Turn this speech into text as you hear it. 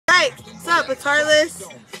What's up? It's Heartless.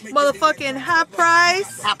 Motherfucking Half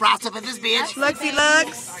Price. Half price up in this bitch. Luxy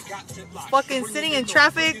Lux. Fucking sitting in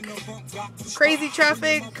traffic. Crazy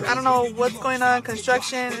traffic. I don't know what's going on.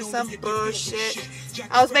 Construction or some bullshit.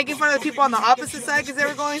 I was making fun of the people on the opposite side because they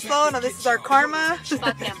were going slow. Now this is our karma.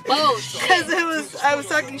 Fucking bullshit. Because I was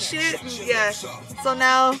talking shit. And yeah. So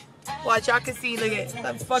now, watch, y'all can see, look at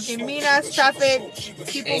that fucking mean ass traffic.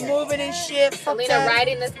 People moving and shit. Fuck Selena that.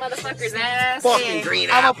 riding this motherfucker's ass. Fucking green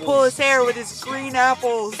I'm apples. gonna pull his hair with his green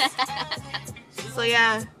apples. So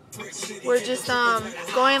yeah, we're just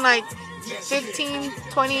going like 15,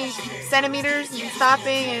 20 centimeters and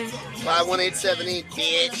stopping and 51878,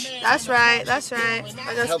 bitch. that's right, that's right.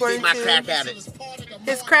 I got Help feed my crack habit.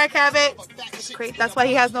 His crack habit. Great, that's why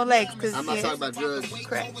he has no legs. Cause I'm not talking about drugs.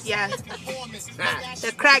 crack. Yeah,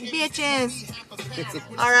 the crack bitches.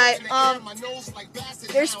 All right,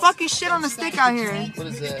 there's fucking shit on the stick out here. What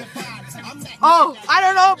is that? Oh, I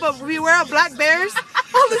don't know, but we wear black bears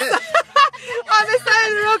on the side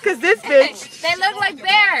of the road, cause this bitch, They look like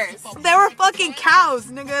bears. they were fucking cows,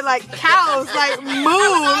 nigga, like cows, like moo,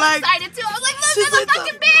 I was like excited too. I was like, look, she's there's a like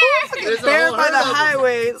fucking bear. There's a bear whole by herd the of them.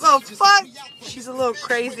 highway. So fuck, she's a little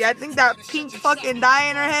crazy. I think that pink fucking dye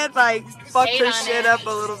in her head like fucked Ate her on shit it. up a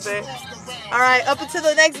little bit. All right, up until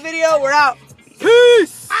the next video, we're out.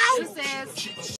 Peace. Deuces.